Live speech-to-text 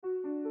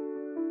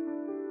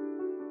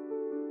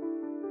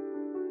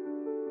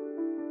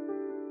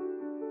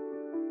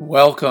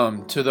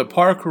Welcome to the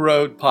Park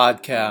Road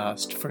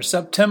Podcast for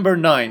September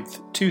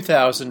 9th,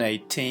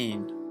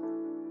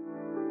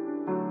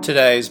 2018.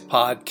 Today's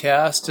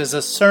podcast is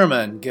a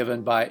sermon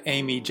given by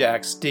Amy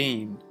Jacks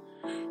Dean,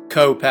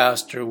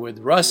 co-pastor with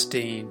Russ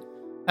Dean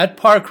at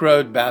Park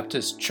Road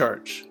Baptist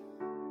Church.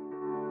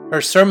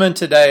 Her sermon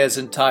today is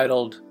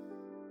entitled,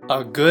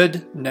 A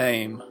Good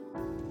Name.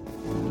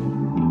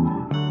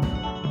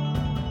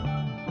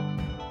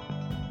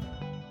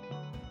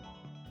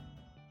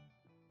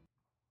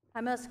 I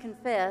must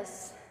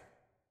confess,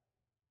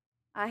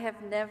 I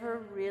have never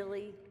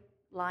really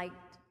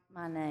liked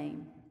my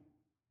name.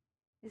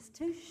 It's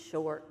too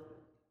short.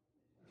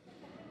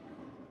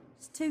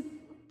 It's too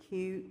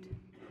cute.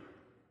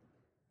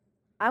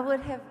 I would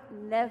have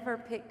never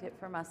picked it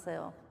for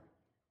myself.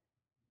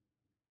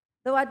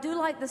 Though I do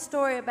like the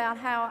story about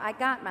how I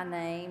got my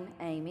name,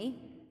 Amy.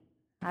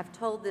 I've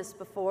told this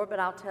before,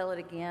 but I'll tell it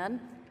again.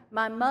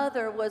 My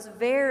mother was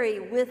very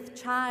with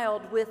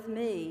child with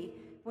me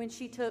when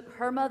she took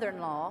her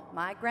mother-in-law,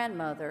 my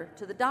grandmother,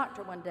 to the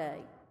doctor one day.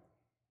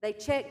 They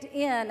checked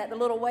in at the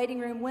little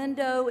waiting room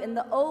window in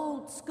the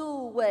old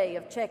school way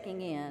of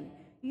checking in.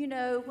 You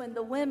know, when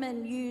the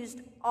women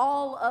used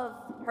all of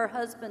her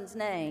husband's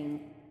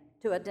name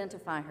to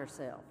identify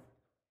herself.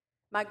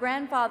 My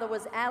grandfather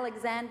was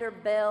Alexander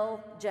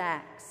Bell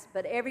Jacks,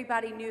 but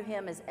everybody knew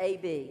him as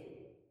A.B.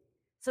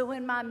 So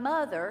when my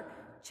mother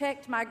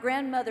checked my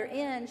grandmother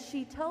in,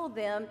 she told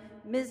them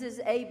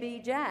Mrs.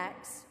 A.B.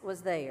 Jacks was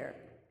there.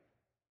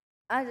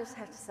 I just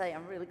have to say,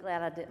 I'm really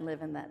glad I didn't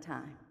live in that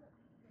time.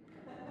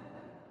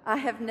 I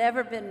have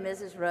never been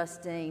Mrs. Russ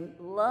Dean.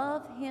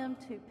 Love him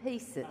to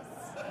pieces.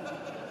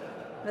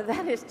 But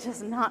that is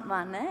just not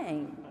my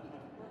name.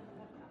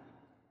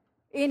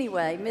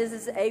 Anyway,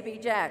 Mrs. A.B.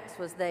 Jacks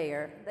was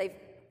there. They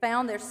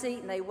found their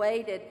seat and they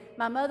waited.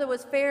 My mother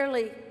was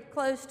fairly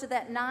close to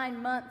that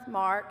 9-month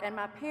mark, and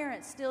my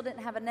parents still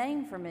didn't have a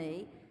name for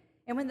me.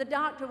 And when the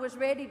doctor was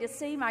ready to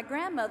see my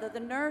grandmother, the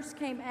nurse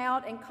came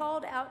out and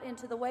called out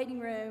into the waiting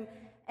room,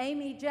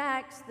 Amy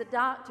Jacks, the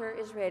doctor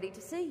is ready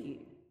to see you.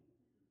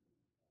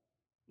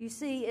 You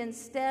see,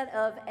 instead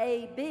of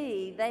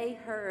A.B., they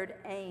heard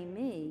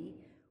Amy,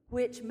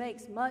 which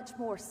makes much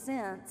more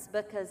sense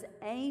because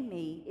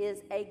Amy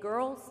is a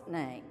girl's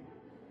name.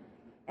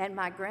 And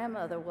my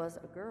grandmother was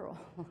a girl.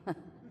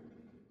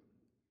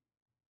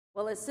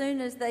 Well, as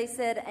soon as they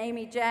said,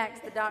 Amy Jacks,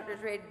 the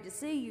doctor's ready to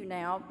see you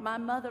now, my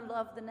mother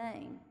loved the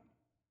name.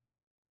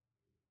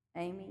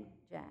 Amy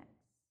Jacks.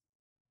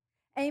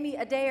 Amy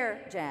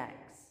Adair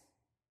Jacks.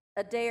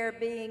 Adair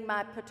being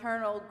my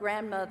paternal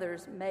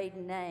grandmother's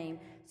maiden name.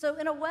 So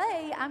in a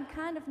way, I'm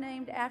kind of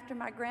named after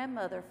my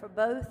grandmother for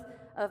both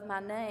of my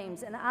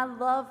names, and I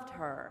loved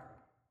her.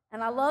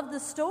 And I love the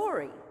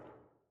story.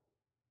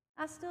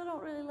 I still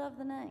don't really love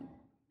the name.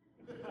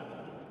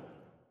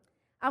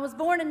 I was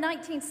born in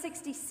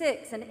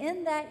 1966, and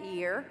in that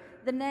year,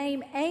 the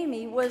name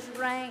Amy was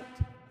ranked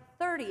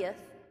 30th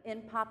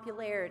in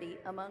popularity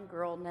among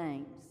girl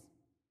names.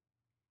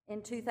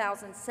 In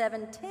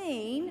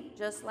 2017,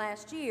 just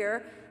last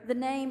year, the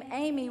name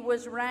Amy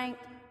was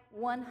ranked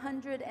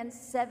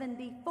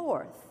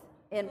 174th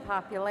in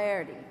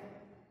popularity.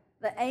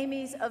 The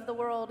Amys of the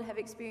world have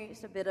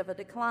experienced a bit of a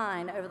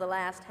decline over the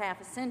last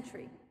half a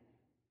century.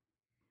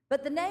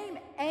 But the name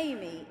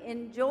Amy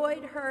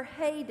enjoyed her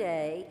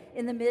heyday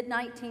in the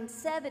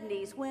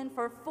mid-1970s when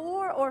for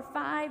 4 or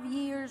 5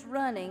 years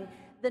running,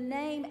 the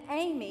name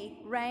Amy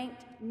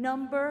ranked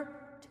number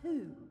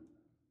 2.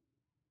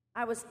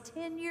 I was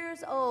 10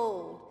 years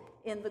old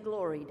in the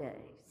glory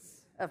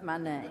days of my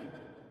name.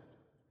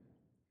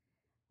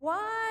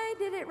 Why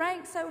did it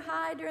rank so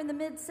high during the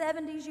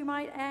mid-70s, you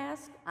might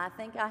ask? I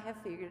think I have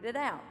figured it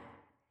out.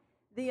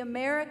 The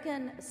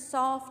American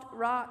soft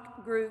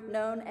rock group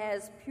known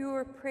as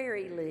Pure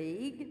Prairie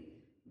League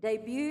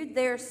debuted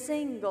their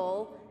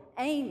single,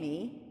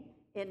 Amy,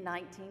 in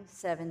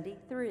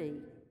 1973.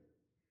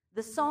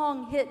 The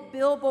song hit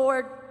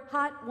Billboard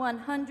Hot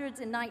 100s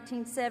in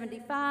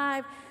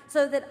 1975,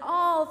 so that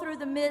all through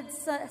the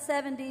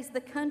mid-70s,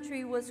 the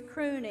country was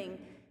crooning,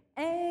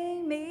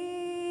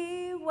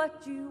 Amy,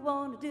 what you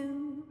want to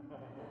do?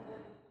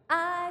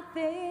 I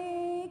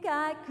think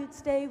I could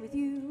stay with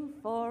you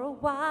for a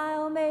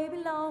while, maybe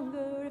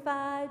longer if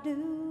I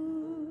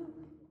do.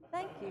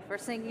 Thank you for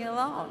singing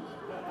along.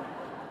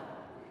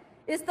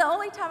 It's the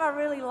only time I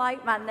really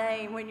like my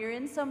name, when you're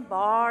in some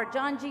bar.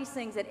 John G.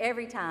 sings it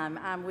every time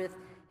I'm with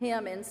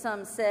him in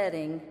some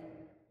setting.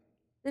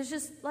 There's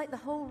just like the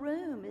whole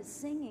room is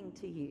singing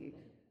to you.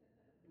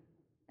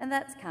 And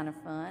that's kind of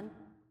fun.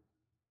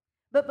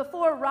 But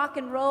before rock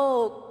and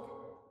roll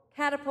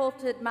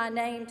catapulted my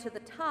name to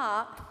the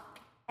top,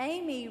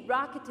 Amy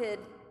rocketed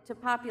to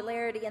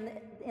popularity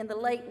in the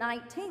late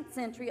 19th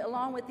century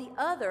along with the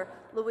other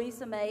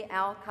Louisa May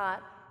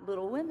Alcott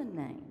Little Women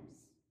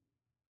names.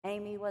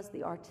 Amy was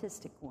the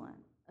artistic one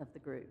of the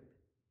group.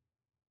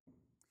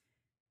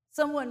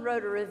 Someone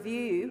wrote a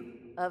review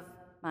of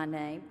my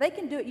name. They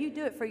can do it. You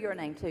do it for your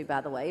name too,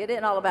 by the way. It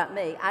isn't all about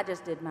me. I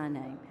just did my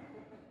name.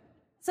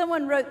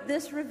 Someone wrote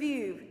this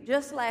review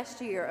just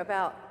last year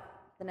about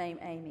the name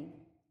Amy.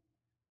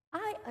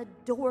 I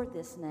adore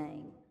this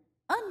name.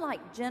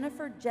 Unlike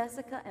Jennifer,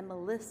 Jessica, and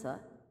Melissa,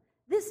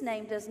 this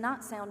name does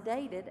not sound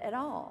dated at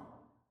all.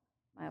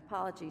 My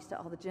apologies to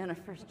all the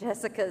Jennifers,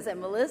 Jessicas,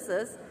 and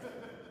Melissas.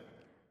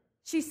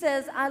 She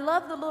says, I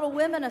love the Little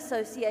Women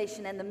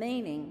Association and the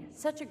meaning.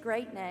 Such a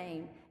great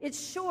name.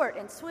 It's short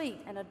and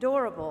sweet and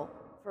adorable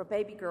for a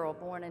baby girl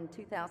born in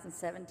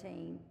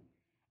 2017.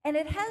 And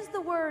it has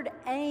the word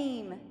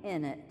aim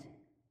in it,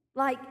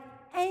 like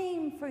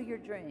aim for your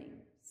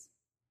dreams.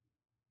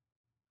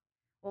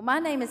 Well, my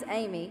name is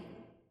Amy.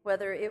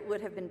 Whether I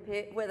would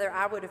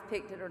have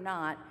picked it or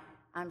not,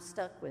 I'm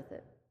stuck with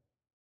it.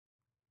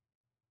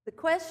 The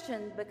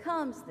question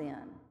becomes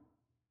then,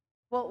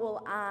 what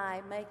will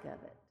I make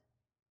of it?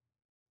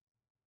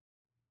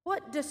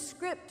 What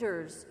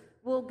descriptors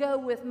will go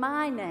with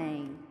my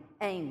name,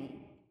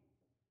 Amy?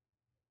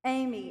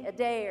 Amy,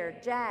 Adair,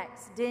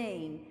 Jax,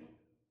 Dean.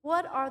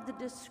 What are the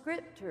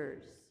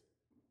descriptors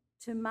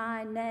to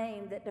my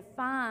name that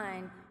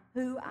define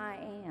who I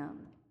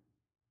am?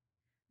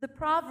 The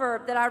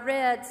proverb that I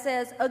read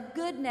says, a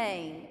good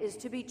name is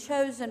to be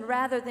chosen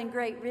rather than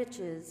great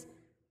riches.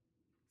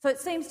 So it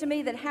seems to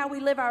me that how we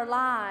live our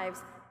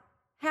lives,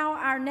 how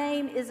our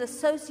name is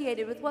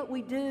associated with what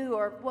we do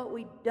or what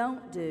we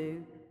don't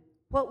do,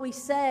 what we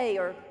say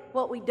or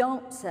what we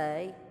don't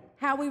say,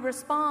 how we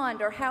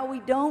respond or how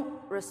we don't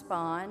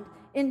respond,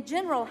 in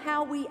general,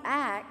 how we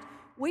act,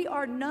 we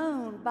are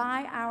known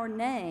by our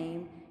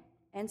name.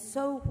 And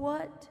so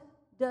what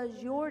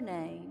does your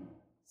name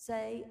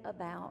say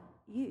about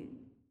you?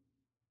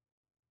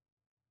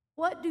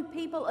 What do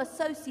people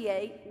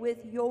associate with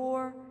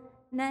your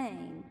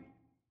name?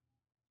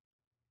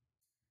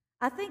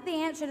 I think the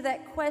answer to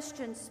that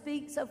question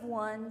speaks of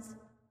one's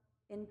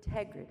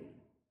integrity.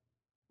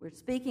 We're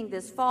speaking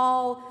this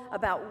fall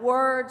about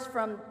words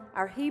from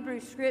our Hebrew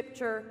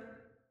scripture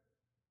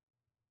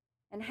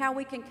and how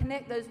we can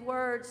connect those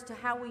words to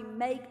how we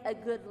make a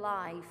good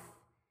life.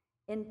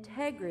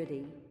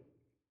 Integrity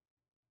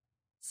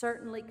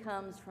certainly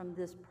comes from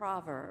this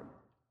proverb.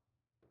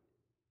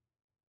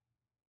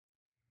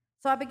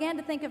 So I began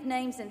to think of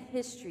names in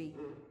history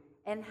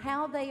and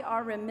how they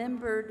are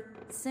remembered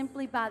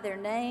simply by their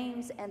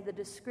names and the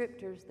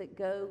descriptors that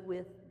go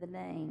with the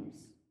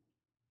names.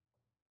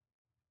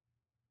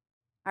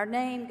 Our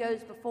name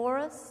goes before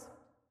us,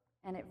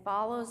 and it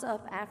follows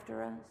up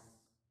after us.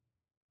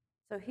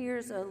 So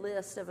here's a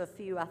list of a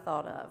few I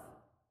thought of.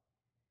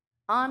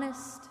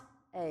 Honest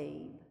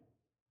Abe.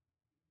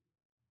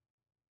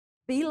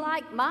 Be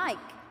like Mike,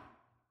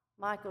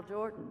 Michael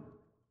Jordan.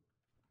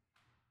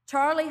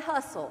 Charlie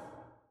Hustle,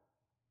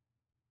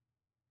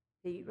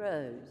 Pete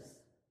Rose.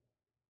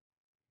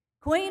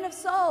 Queen of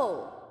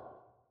Soul,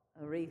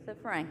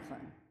 Aretha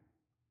Franklin.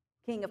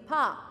 King of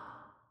Pop,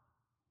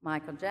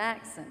 Michael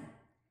Jackson.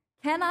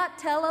 Cannot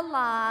Tell a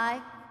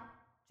Lie,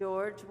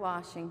 George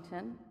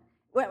Washington.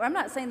 Well, I'm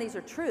not saying these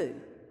are true.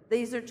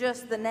 These are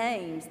just the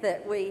names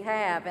that we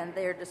have and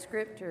their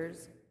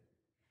descriptors.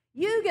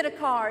 You get a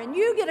car, and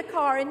you get a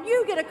car, and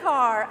you get a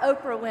car,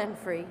 Oprah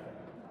Winfrey.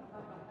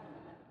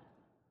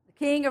 The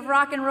king of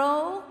rock and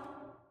roll,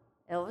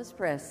 Elvis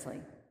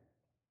Presley.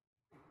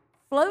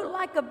 Float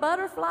like a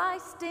butterfly,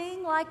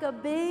 sting like a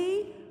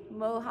bee,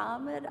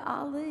 Muhammad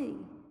Ali.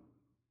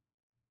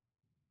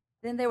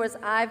 Then there was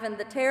Ivan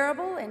the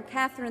Terrible and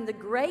Catherine the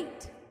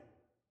Great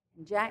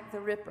and Jack the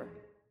Ripper.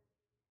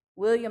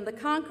 William the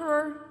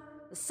Conqueror,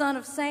 the son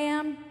of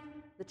Sam,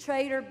 the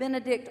traitor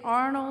Benedict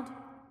Arnold.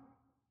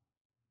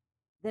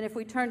 Then if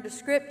we turn to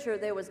Scripture,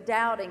 there was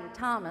Doubting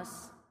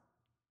Thomas,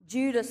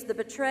 Judas the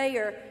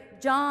betrayer,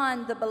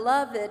 John the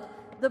beloved,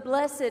 the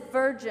Blessed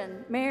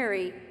Virgin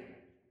Mary,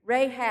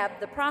 Rahab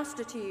the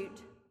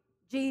prostitute,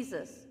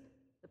 Jesus,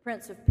 the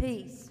Prince of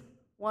Peace,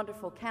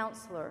 Wonderful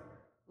Counselor,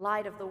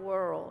 Light of the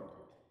World,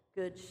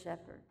 Good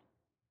Shepherd.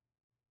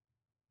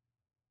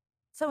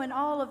 So in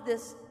all of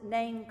this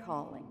name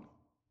calling,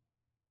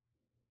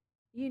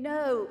 you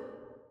know,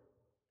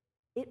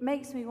 it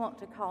makes me want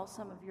to call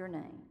some of your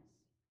names.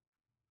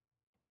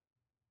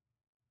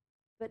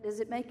 But does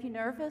it make you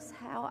nervous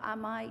how I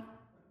might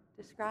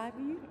describe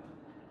you?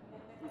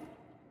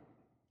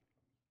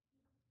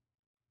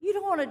 You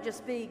don't want to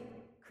just be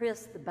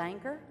Chris the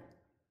banker,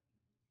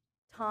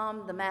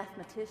 Tom the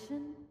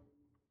mathematician,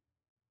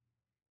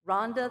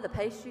 Rhonda the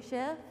pastry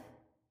chef,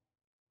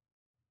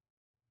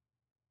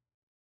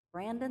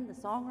 Brandon the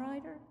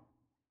songwriter,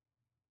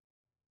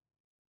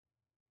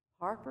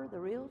 Harper the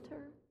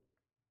realtor.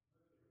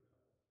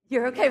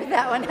 You're okay with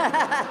that one?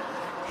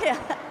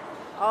 Yeah.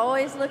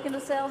 Always looking to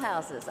sell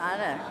houses, I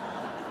know.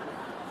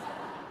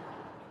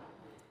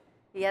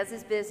 He has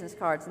his business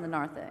cards in the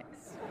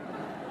narthex.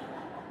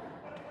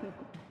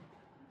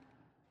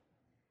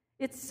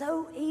 It's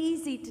so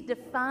easy to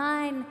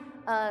define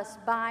us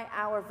by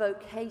our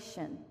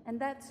vocation, and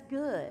that's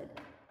good.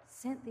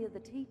 Cynthia the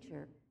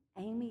teacher,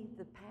 Amy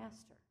the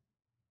pastor.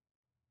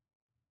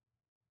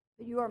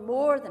 But you are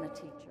more than a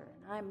teacher,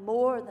 and I'm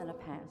more than a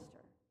pastor.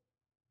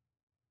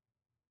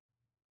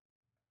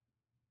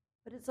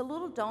 but it's a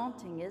little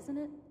daunting, isn't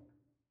it?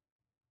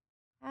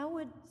 How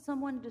would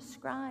someone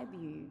describe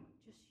you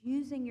just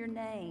using your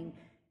name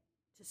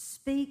to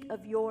speak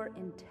of your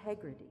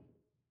integrity?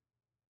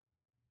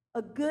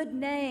 A good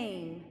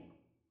name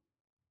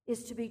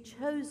is to be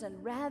chosen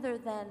rather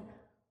than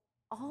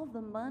all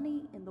the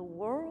money in the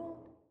world.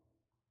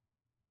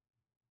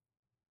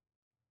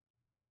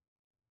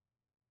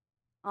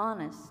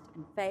 Honest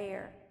and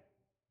fair,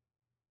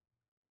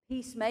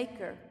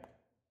 peacemaker,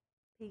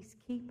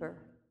 peacekeeper,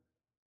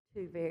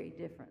 two very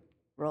different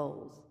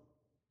roles.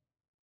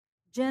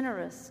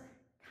 Generous,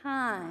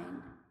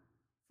 kind,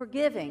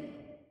 forgiving,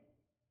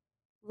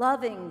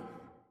 loving,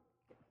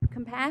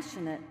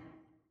 compassionate,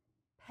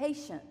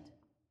 patient,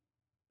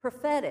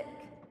 prophetic,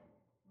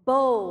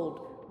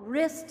 bold,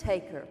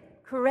 risk-taker,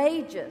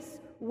 courageous,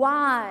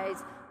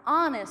 wise,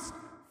 honest,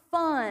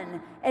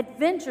 fun,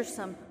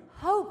 adventuresome,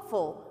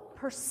 hopeful,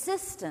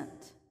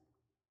 persistent.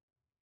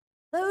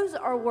 Those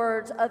are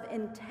words of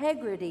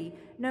integrity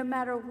no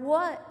matter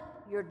what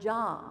your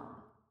job.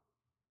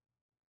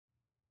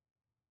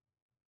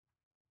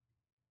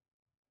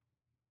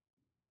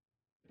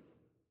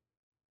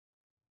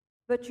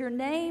 But your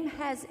name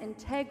has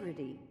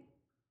integrity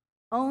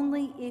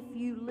only if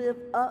you live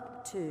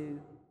up to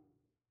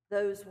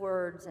those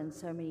words and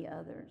so many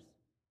others.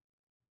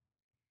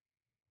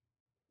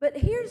 But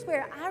here's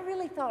where I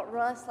really thought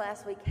Russ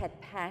last week had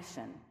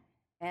passion.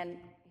 And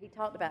he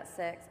talked about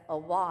sex a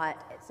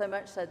lot, so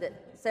much so that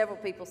several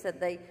people said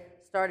they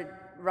started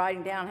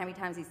writing down how many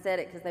times he said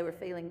it because they were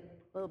feeling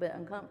a little bit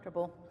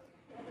uncomfortable.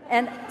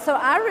 And so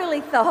I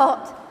really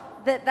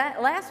thought that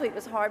last week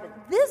was hard,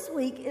 but this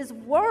week is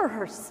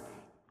worse.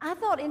 I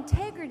thought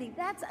integrity,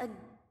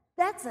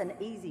 that's an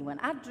easy one.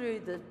 I drew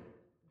the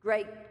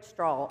great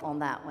straw on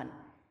that one.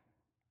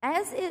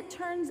 As it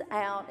turns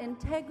out,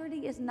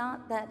 integrity is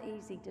not that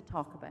easy to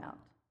talk about.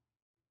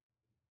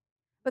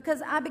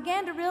 Because I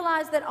began to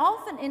realize that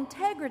often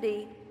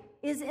integrity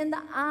is in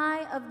the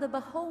eye of the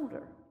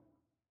beholder.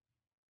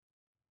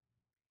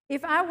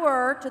 If I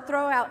were to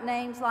throw out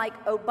names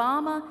like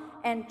Obama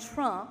and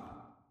Trump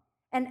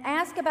and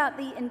ask about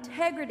the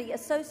integrity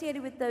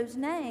associated with those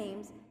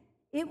names,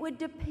 it would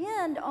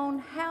depend on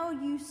how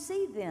you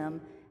see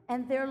them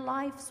and their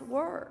life's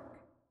work.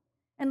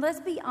 And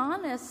let's be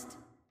honest,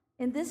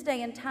 in this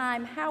day and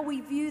time, how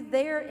we view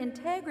their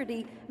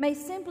integrity may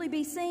simply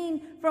be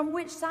seen from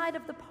which side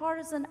of the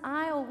partisan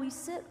aisle we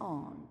sit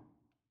on.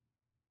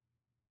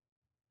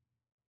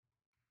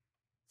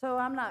 So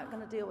I'm not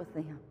going to deal with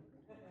them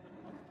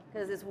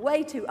because it's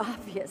way too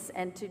obvious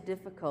and too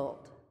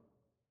difficult.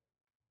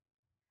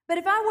 But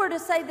if I were to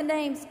say the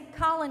names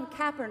Colin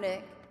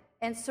Kaepernick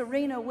and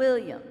Serena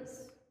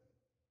Williams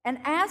and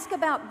ask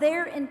about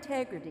their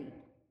integrity,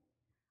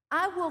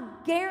 I will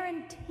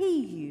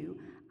guarantee you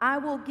I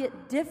will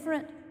get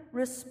different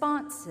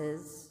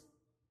responses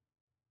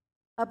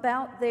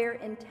about their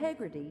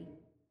integrity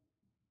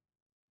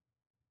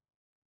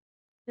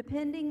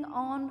depending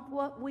on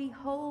what we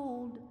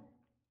hold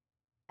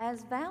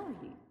as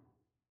value.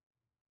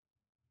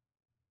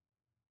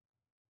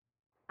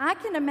 I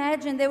can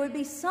imagine there would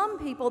be some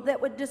people that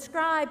would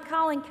describe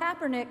Colin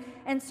Kaepernick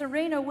and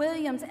Serena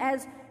Williams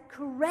as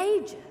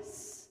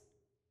courageous.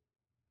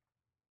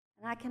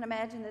 And I can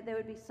imagine that there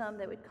would be some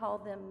that would call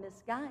them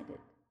misguided.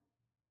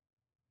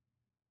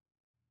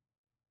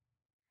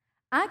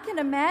 I can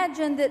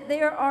imagine that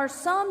there are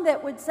some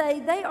that would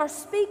say they are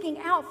speaking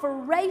out for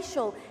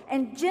racial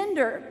and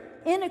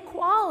gender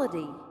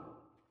inequality.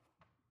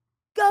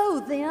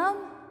 Go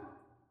them!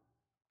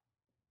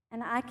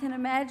 And I can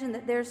imagine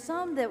that there's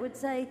some that would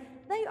say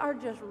they are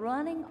just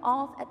running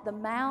off at the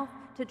mouth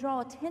to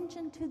draw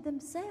attention to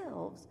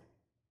themselves.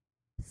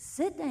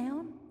 Sit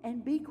down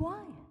and be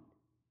quiet.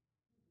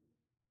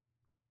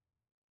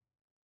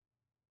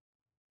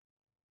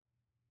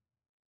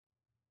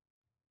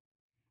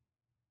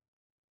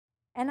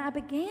 And I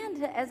began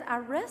to, as I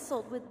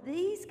wrestled with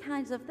these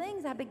kinds of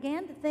things, I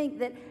began to think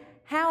that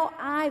how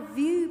I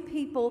view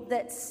people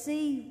that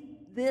see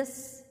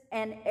this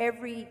and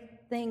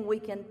everything we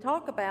can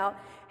talk about,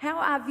 how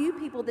I view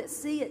people that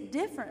see it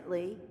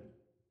differently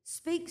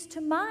speaks to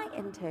my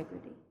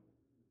integrity.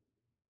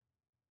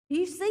 Do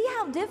you see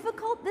how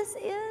difficult this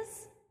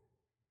is?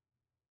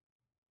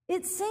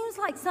 It seems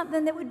like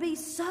something that would be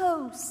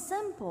so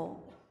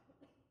simple.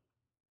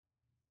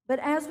 But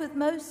as with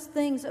most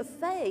things of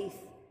faith,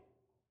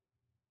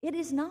 it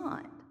is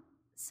not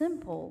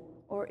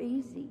simple or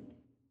easy.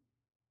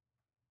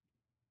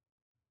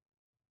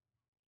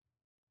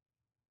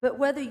 But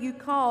whether you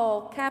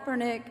call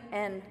Kaepernick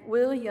and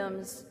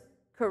Williams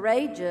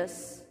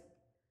courageous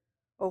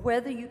or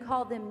whether you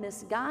call them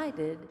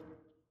misguided,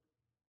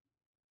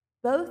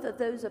 both of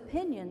those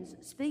opinions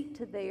speak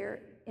to their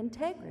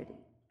integrity.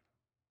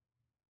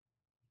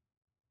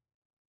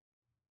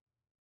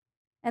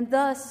 And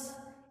thus,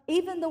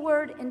 even the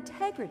word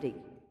integrity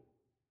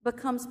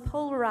becomes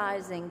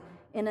polarizing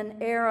in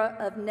an era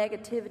of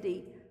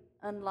negativity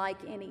unlike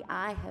any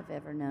I have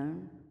ever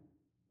known.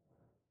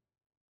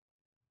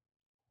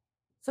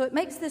 So it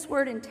makes this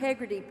word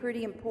integrity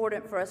pretty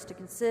important for us to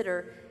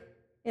consider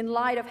in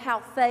light of how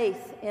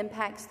faith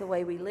impacts the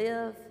way we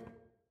live,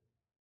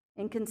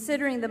 in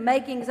considering the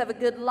makings of a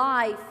good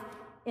life,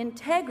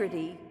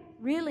 integrity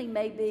really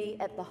may be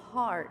at the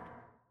heart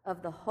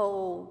of the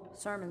whole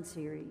sermon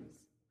series.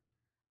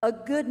 A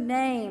good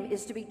name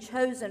is to be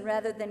chosen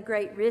rather than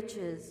great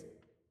riches,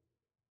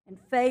 and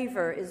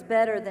favor is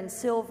better than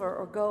silver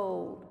or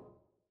gold.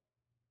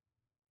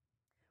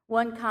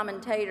 One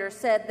commentator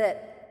said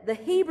that the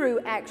Hebrew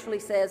actually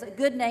says a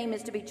good name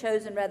is to be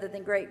chosen rather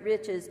than great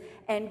riches,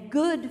 and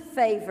good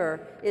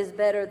favor is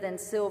better than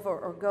silver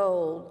or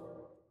gold.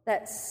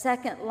 That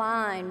second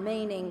line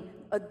meaning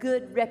a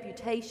good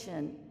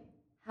reputation,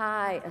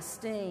 high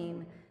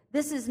esteem.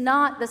 This is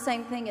not the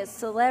same thing as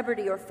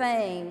celebrity or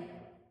fame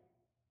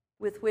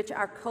with which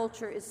our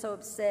culture is so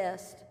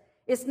obsessed.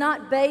 It's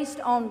not based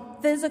on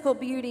physical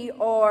beauty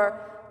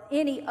or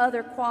any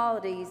other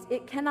qualities.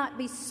 It cannot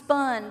be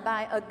spun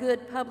by a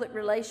good public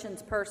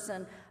relations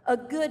person. A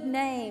good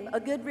name, a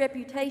good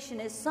reputation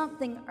is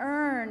something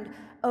earned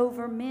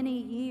over many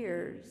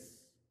years.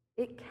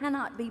 It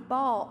cannot be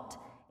bought.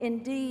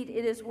 Indeed,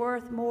 it is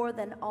worth more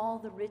than all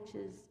the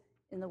riches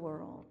in the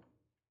world.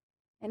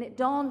 And it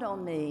dawned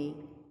on me,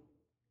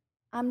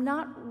 I'm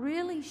not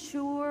really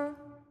sure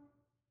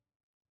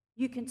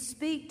you can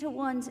speak to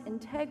one's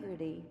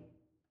integrity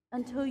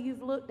until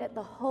you've looked at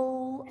the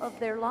whole of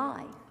their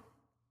life.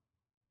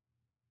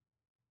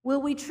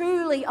 Will we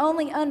truly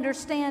only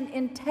understand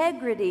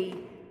integrity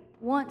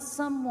once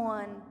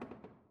someone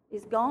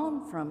is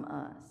gone from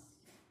us?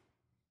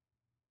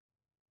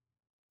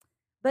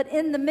 But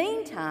in the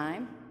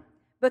meantime,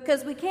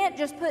 because we can't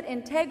just put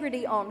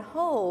integrity on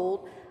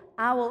hold,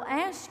 I will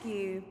ask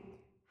you,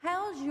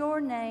 how's your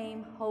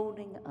name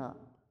holding up?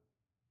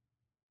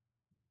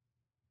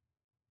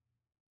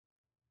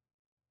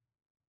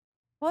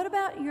 What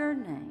about your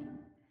name?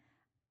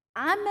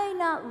 I may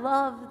not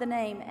love the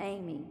name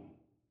Amy,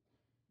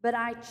 but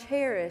I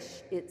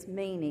cherish its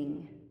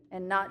meaning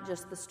and not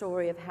just the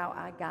story of how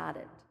I got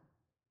it.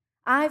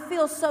 I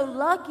feel so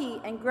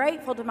lucky and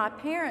grateful to my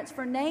parents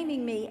for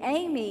naming me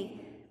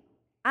Amy.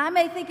 I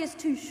may think it's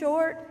too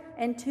short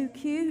and too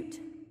cute,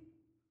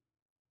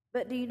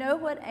 but do you know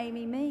what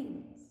Amy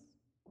means?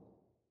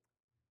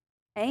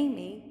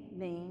 Amy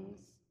means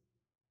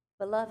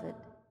beloved.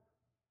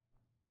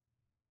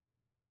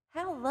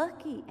 How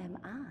lucky am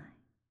I?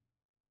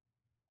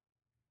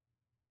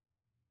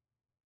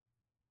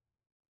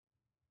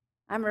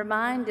 I'm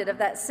reminded of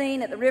that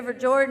scene at the River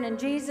Jordan, and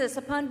Jesus,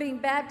 upon being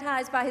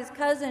baptized by his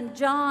cousin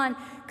John,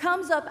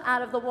 comes up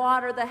out of the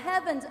water. The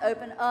heavens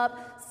open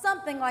up.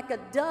 Something like a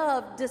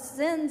dove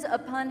descends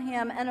upon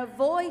him, and a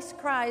voice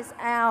cries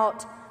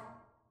out,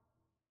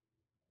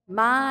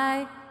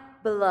 "My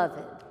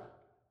beloved,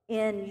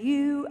 in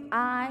you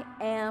I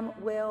am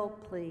well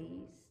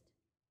pleased."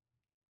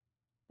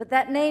 But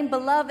that name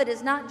beloved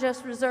is not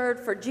just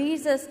reserved for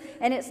Jesus,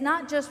 and it's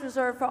not just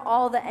reserved for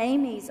all the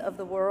Amy's of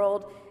the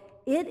world.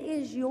 It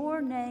is your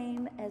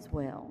name as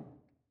well.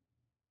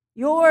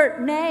 Your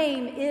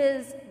name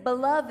is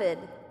beloved.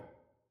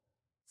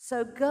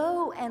 So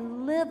go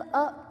and live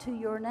up to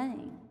your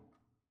name.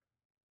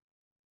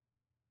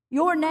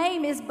 Your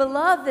name is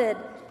beloved.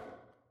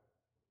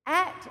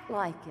 Act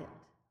like it.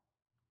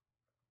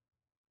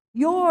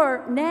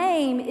 Your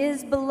name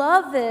is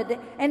beloved,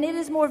 and it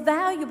is more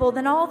valuable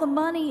than all the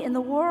money in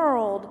the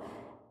world.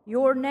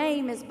 Your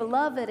name is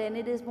beloved, and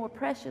it is more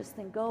precious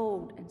than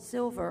gold and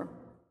silver.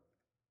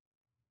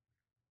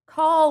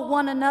 Call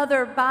one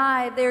another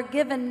by their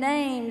given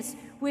names,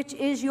 which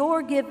is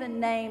your given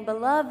name,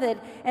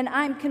 beloved. And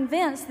I'm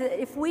convinced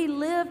that if we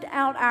lived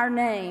out our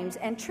names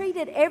and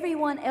treated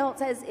everyone else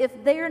as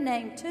if their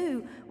name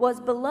too was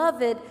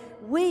beloved,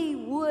 we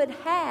would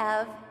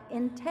have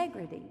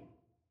integrity.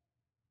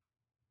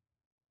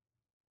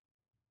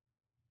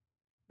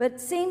 But it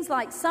seems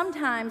like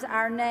sometimes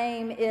our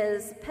name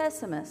is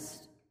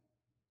pessimist,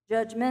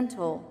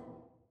 judgmental,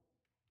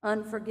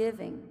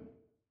 unforgiving.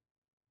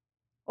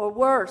 Or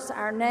worse,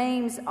 our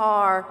names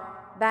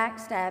are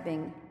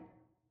backstabbing,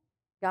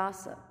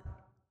 gossip.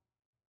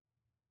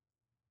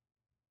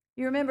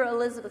 You remember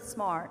Elizabeth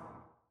Smart,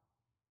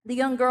 the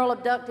young girl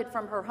abducted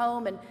from her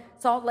home in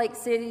Salt Lake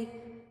City,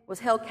 was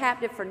held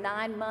captive for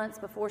 9 months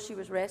before she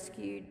was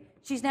rescued.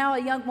 She's now a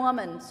young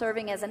woman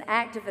serving as an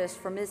activist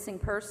for missing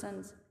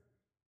persons.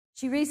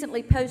 She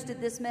recently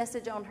posted this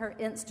message on her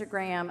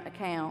Instagram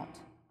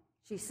account.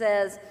 She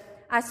says,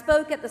 "I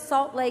spoke at the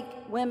Salt Lake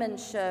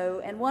Women's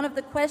Show, and one of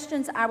the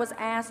questions I was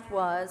asked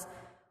was,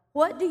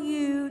 what do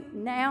you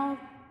now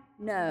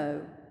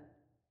know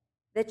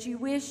that you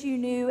wish you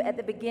knew at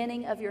the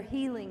beginning of your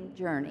healing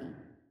journey?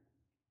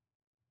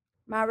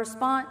 My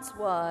response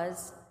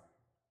was,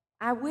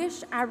 I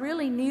wish I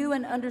really knew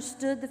and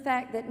understood the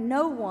fact that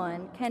no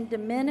one can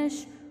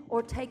diminish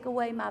or take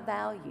away my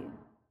value.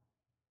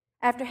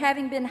 After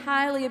having been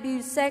highly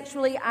abused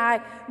sexually,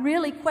 I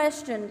really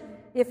questioned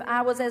if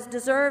I was as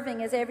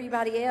deserving as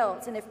everybody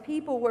else, and if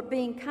people were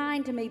being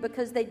kind to me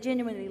because they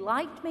genuinely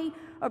liked me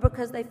or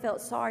because they felt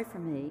sorry for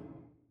me.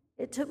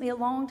 It took me a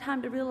long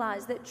time to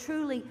realize that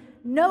truly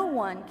no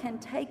one can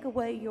take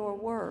away your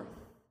worth.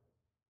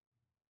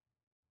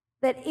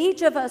 that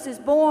each of us is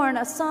born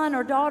a son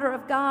or daughter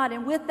of God,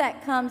 and with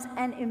that comes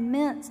an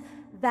immense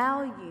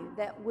value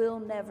that will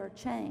never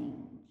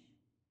change.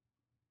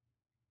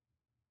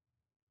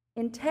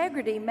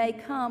 Integrity may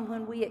come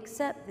when we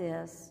accept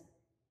this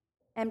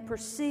and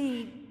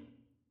proceed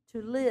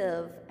to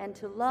live and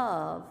to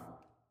love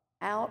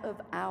out of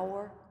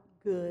our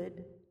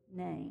good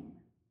name.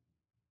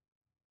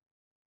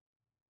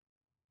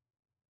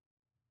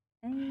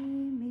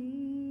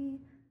 Amy,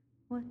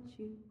 what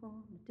you gonna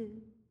do?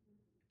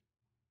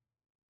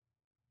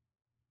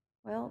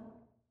 Well,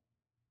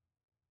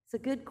 it's a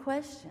good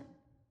question.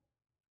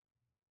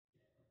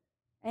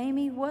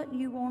 Amy, what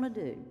you want to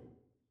do?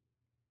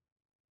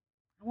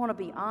 I want to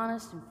be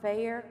honest and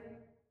fair.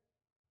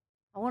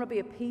 I want to be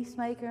a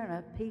peacemaker and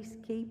a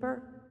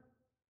peacekeeper.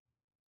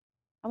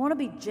 I want to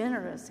be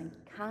generous and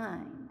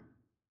kind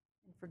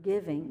and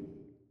forgiving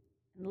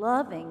and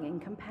loving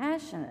and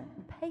compassionate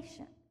and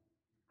patient.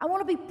 I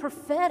want to be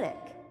prophetic.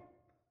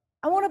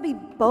 I want to be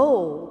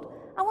bold.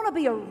 I want to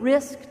be a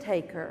risk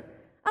taker.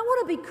 I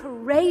want to be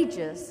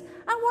courageous.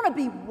 I want to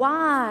be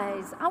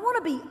wise. I want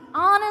to be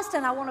honest,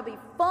 and I want to be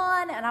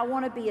fun, and I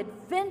want to be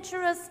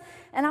adventurous,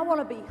 and I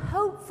want to be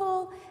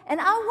hopeful. And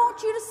I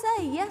want you to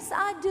say, yes,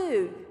 I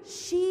do.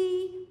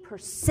 She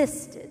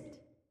persisted.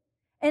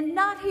 And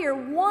not hear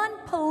one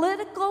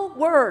political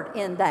word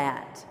in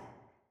that,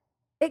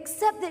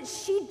 except that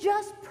she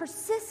just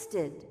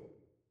persisted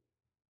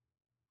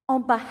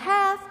on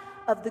behalf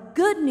of the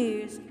good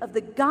news of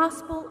the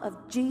gospel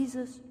of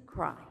Jesus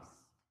Christ.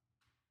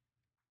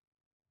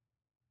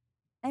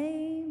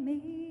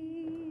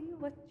 Amy,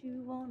 what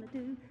you want to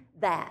do?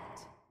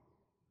 That's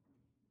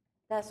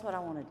what I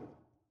want to do.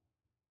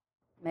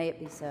 May it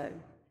be so.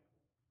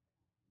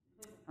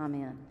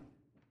 Amen.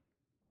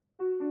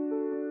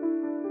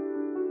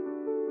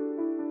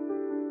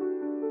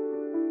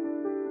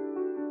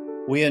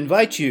 We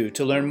invite you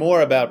to learn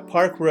more about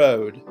Park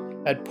Road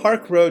at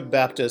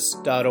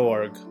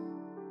parkroadbaptist.org.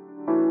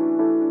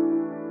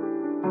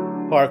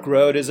 Park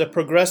Road is a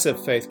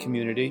progressive faith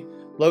community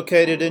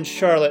located in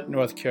Charlotte,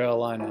 North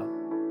Carolina,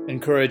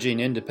 encouraging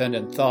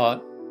independent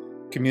thought,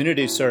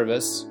 community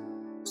service,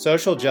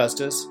 social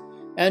justice,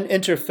 and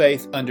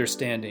interfaith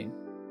understanding.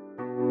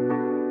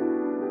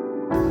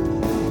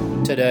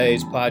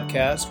 Today's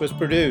podcast was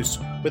produced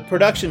with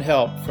production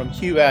help from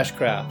Hugh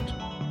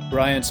Ashcraft,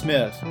 Brian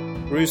Smith,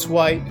 Bruce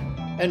White,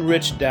 and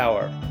Rich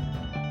Dower.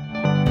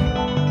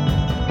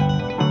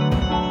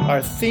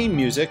 Our theme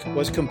music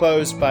was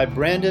composed by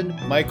Brandon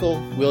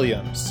Michael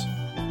Williams.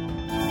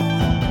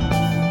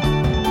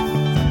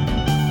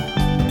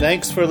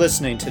 Thanks for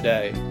listening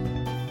today.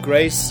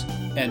 Grace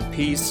and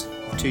peace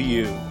to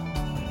you.